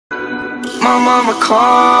My mama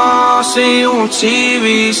call, see you on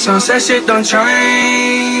TV. Sunset shit done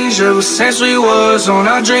changed. Ever since we was on,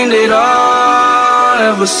 I dreamed it all.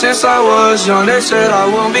 Ever since I was young, they said I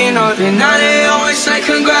won't be nothing. Now they always say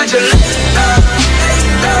congratulations.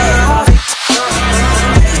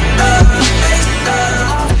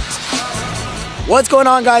 What's going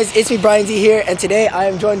on, guys? It's me, Brian Z here, and today I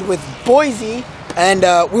am joined with Boise, and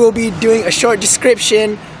we will be doing a short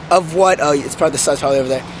description of what, it's probably the sun's probably over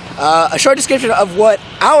there, a short description of what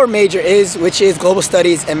our major is, which is Global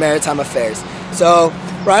Studies and Maritime Affairs. So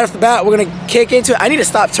right off the bat, we're going to kick into it. I need to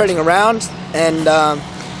stop turning around, and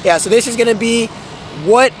yeah, so this is going to be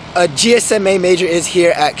what a GSMA major is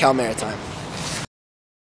here at Cal Maritime.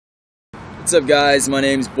 What's up, guys? My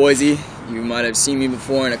name's Boise. You might have seen me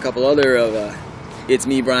before in a couple other of It's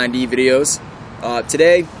Me, Brian D videos.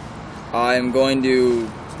 Today, I'm going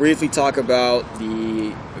to briefly talk about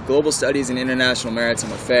the Global Studies and International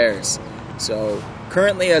Maritime Affairs. So,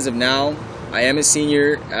 currently, as of now, I am a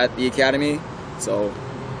senior at the Academy, so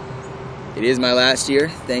it is my last year,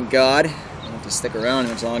 thank God. I don't have to stick around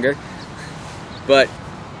much longer. But,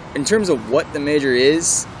 in terms of what the major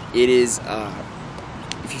is, it is,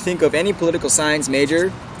 if you think of any political science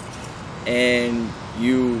major, and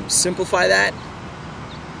you simplify that,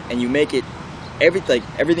 and you make it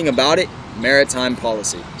everything about it maritime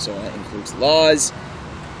policy. So that includes laws,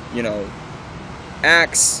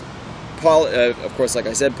 acts, of course, like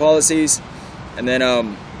I said, policies, and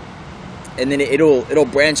then it'll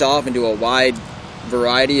branch off into a wide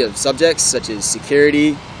variety of subjects such as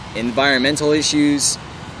security, environmental issues.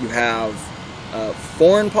 You have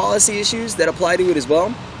foreign policy issues that apply to it as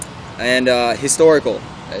well, and historical,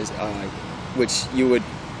 which you would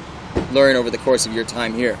learn over the course of your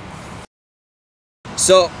time here.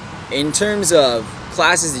 So, in terms of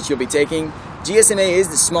classes that you'll be taking, GSMA is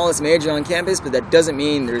the smallest major on campus, but that doesn't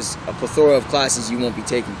mean there's a plethora of classes you won't be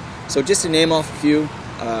taking. So just to name off a few,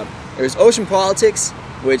 there's Ocean Politics,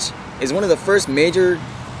 which is one of the first major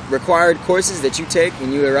required courses that you take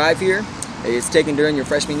when you arrive here. It's taken during your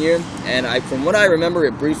freshman year, and from what I remember,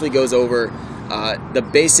 it briefly goes over the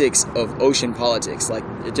basics of ocean politics, like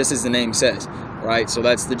just as the name says, right? So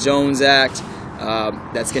that's the Jones Act,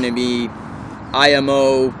 that's going to be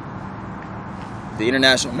IMO, the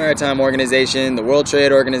International Maritime Organization, the World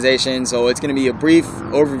Trade Organization. So it's going to be a brief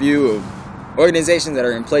overview of organizations that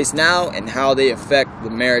are in place now and how they affect the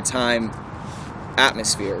maritime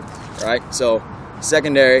atmosphere, right? So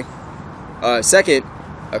second, a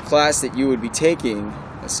class that you would be taking,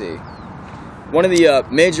 let's see, one of the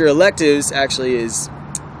major electives actually is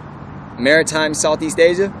Maritime Southeast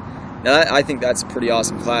Asia. Now I think that's a pretty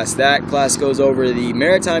awesome class. That class goes over the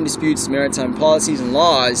maritime disputes, maritime policies, and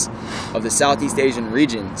laws of the Southeast Asian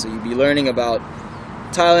region. So you'll be learning about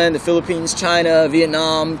Thailand, the Philippines, China,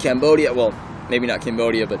 Vietnam, Cambodia, well, maybe not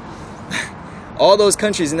Cambodia, but all those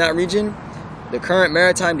countries in that region, the current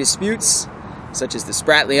maritime disputes, such as the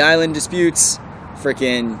Spratly Island disputes,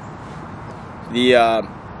 frickin' the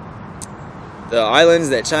islands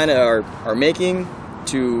that China are making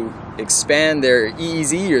to expand their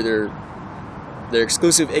EEZ, or their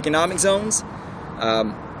exclusive economic zones.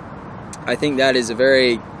 I think that is a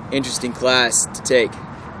very interesting class to take.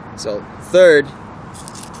 So third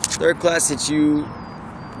class that you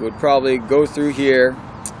would probably go through here,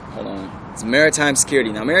 hold on, it's Maritime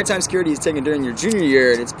Security. Now Maritime Security is taken during your junior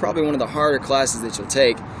year, and it's probably one of the harder classes that you'll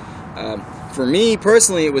take. For me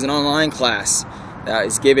personally, it was an online class that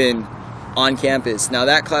is given on campus. Now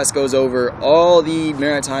that class goes over all the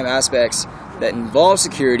maritime aspects that involve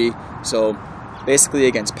security, so basically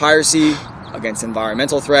against piracy, against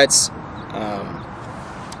environmental threats,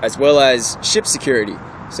 as well as ship security,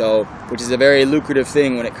 so which is a very lucrative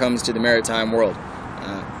thing when it comes to the maritime world.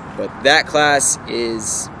 But that class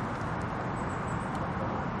is,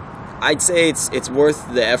 I'd say it's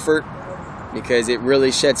worth the effort, because it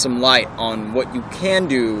really sheds some light on what you can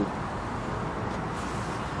do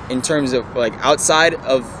in terms of outside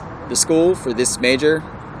of the school for this major,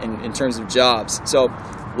 in terms of jobs. So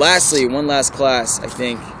lastly, one last class I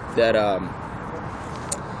think that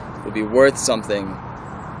would be worth something,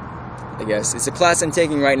 I guess. It's a class I'm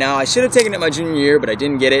taking right now. I should have taken it my junior year, but I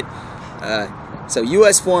didn't get it. So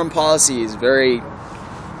U.S. foreign policy is a very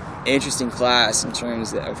interesting class in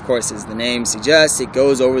terms that, of course, as the name suggests, it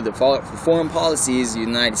goes over the foreign policies of the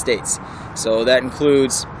United States. So that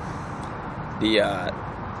includes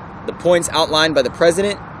the points outlined by the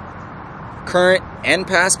president, current and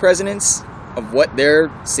past presidents, of what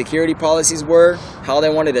their security policies were, how they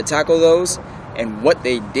wanted to tackle those, and what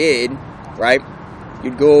they did, right?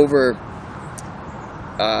 You'd go over,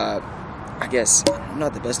 I guess, I'm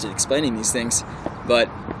not the best at explaining these things, but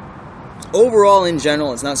overall, in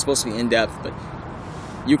general, it's not supposed to be in-depth, but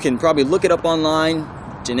you can probably look it up online,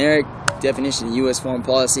 generic definition of U.S. foreign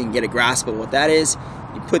policy, and get a grasp of what that is.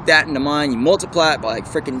 You put that into mind, you multiply it by like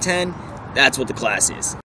frickin' 10, that's what the class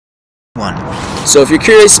is. So if you're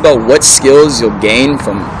curious about what skills you'll gain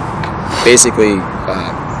from basically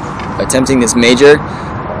attempting this major,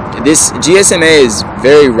 this GSMA is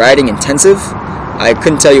very writing intensive. I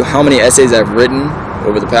couldn't tell you how many essays I've written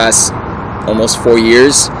over the past almost 4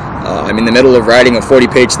 years. I'm in the middle of writing a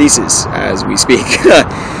 40-page thesis as we speak.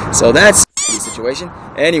 So that's the situation.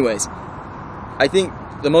 Anyways, I think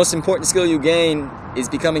the most important skill you gain is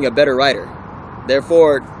becoming a better writer.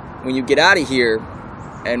 Therefore, when you get out of here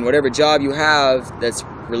and whatever job you have that's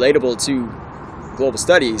relatable to global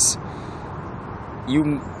studies, you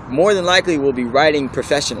more than likely will be writing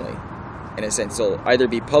professionally, in a sense. So either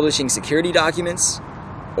be publishing security documents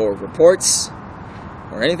or reports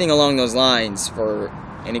or anything along those lines for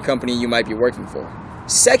any company you might be working for.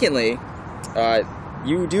 Secondly,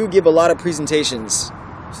 you do give a lot of presentations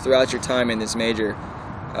throughout your time in this major,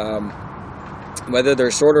 whether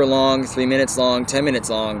they're short or long, 3 minutes long, 10 minutes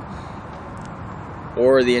long,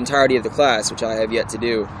 or the entirety of the class, which I have yet to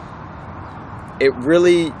do. It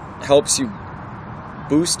really helps you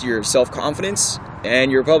boost your self-confidence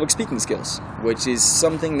and your public speaking skills, which is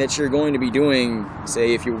something that you're going to be doing,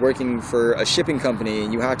 say, if you're working for a shipping company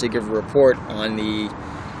and you have to give a report on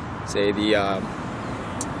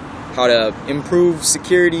how to improve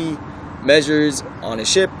security measures on a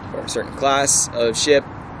ship or a certain class of ship,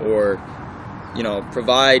 or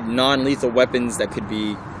provide non-lethal weapons that could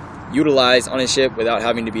be utilized on a ship without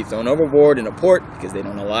having to be thrown overboard in a port because they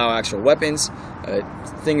don't allow actual weapons,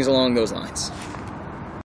 things along those lines.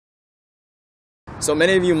 So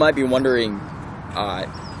many of you might be wondering,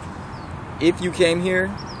 if you came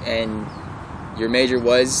here and your major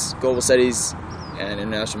was Global Studies and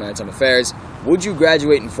International Maritime Affairs, would you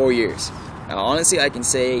graduate in 4 years? Now, honestly, I can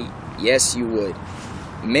say yes, you would.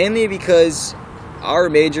 Mainly because our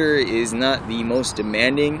major is not the most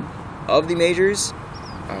demanding of the majors.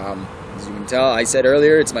 As you can tell, I said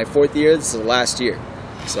earlier, it's my 4th year, this is the last year.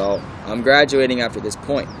 So I'm graduating after this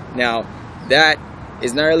point. Now, that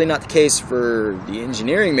is really not the case for the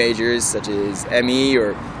engineering majors, such as ME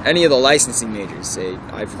or any of the licensing majors.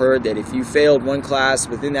 I've heard that if you failed one class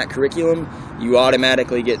within that curriculum, you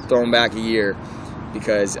automatically get thrown back a year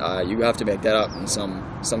because you have to make that up in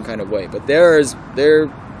some kind of way. But their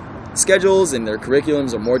schedules and their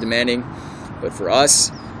curriculums are more demanding. But for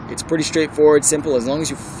us, it's pretty straightforward, simple. As long as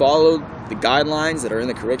you follow the guidelines that are in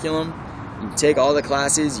the curriculum, you take all the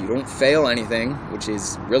classes, you don't fail anything, which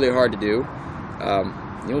is really hard to do.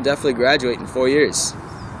 You'll definitely graduate in 4 years.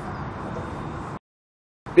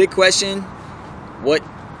 Big question, what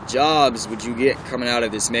jobs would you get coming out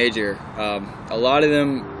of this major? A lot of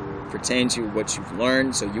them pertain to what you've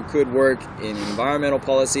learned, so you could work in environmental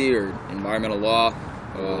policy or environmental law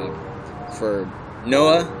for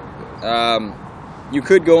NOAA. You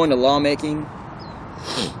could go into lawmaking,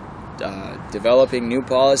 developing new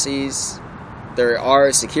policies. There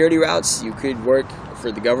are security routes. You could work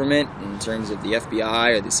for the government in terms of the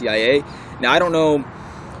FBI or the CIA. Now, I don't know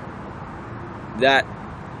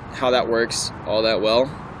how that works all that well.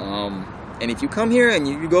 And if you come here and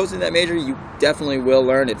you go through that major, you definitely will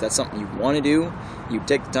learn. If that's something you want to do, you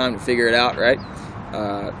take the time to figure it out, right?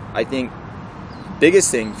 I think the biggest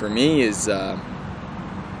thing for me is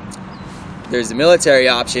there's the military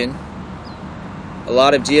option. A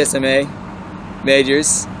lot of GSMA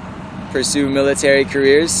majors pursue military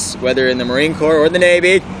careers, whether in the Marine Corps or the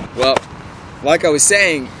Navy. Well, like I was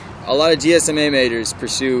saying, a lot of GSMA majors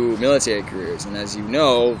pursue military careers, and as you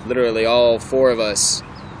know, literally all 4 of us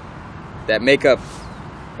that make up,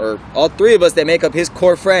 or all 3 of us that make up his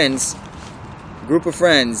core friends, group of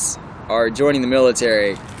friends, are joining the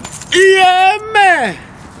military. Yeah, man!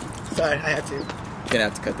 Sorry, I had to. You're gonna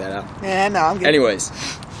have to cut that out. Yeah, no, I'm good. Anyways,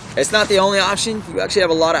 it's not the only option. You actually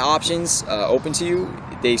have a lot of options open to you.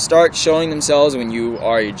 They start showing themselves when you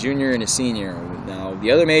are a junior and a senior. Now,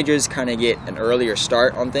 the other majors kind of get an earlier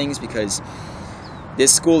start on things because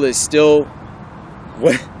this school is still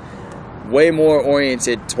way more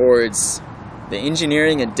oriented towards the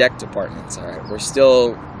engineering and deck departments. All right, we're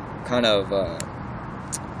still kind of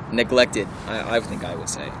neglected. I think I would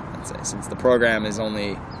say, since the program is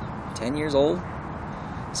only 10 years old.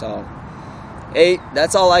 So, hey,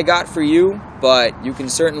 that's all I got for you, but you can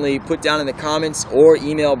certainly put down in the comments or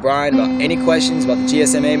email Brian about any questions about the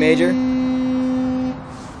GSMA major.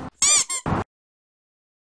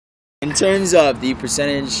 In terms of the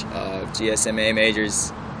percentage of GSMA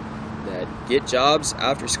majors that get jobs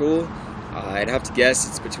after school, I'd have to guess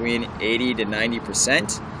it's between 80 to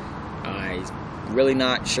 90%. really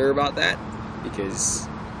not sure about that because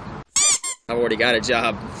I've already got a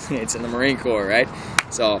job. It's in the Marine Corps, right?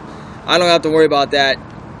 So I don't have to worry about that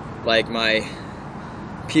like my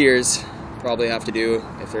peers probably have to do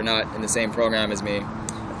if they're not in the same program as me.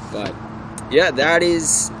 But yeah, that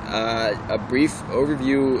is a brief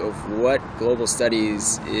overview of what global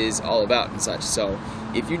studies is all about and such. So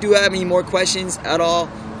if you do have any more questions at all,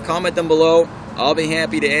 comment them below. I'll be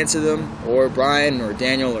happy to answer them, or Brian or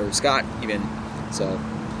Daniel or Scott even. So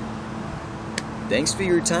thanks for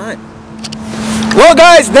your time. Well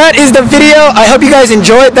guys, that is the video. I hope you guys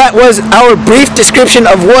enjoyed. That was our brief description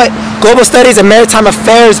of what Global Studies and Maritime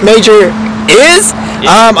Affairs major is.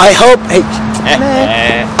 I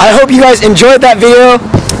hope you guys enjoyed that video.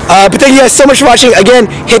 But thank you guys so much for watching.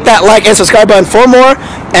 Again, hit that like and subscribe button for more,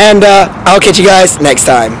 and I'll catch you guys next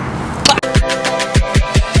time.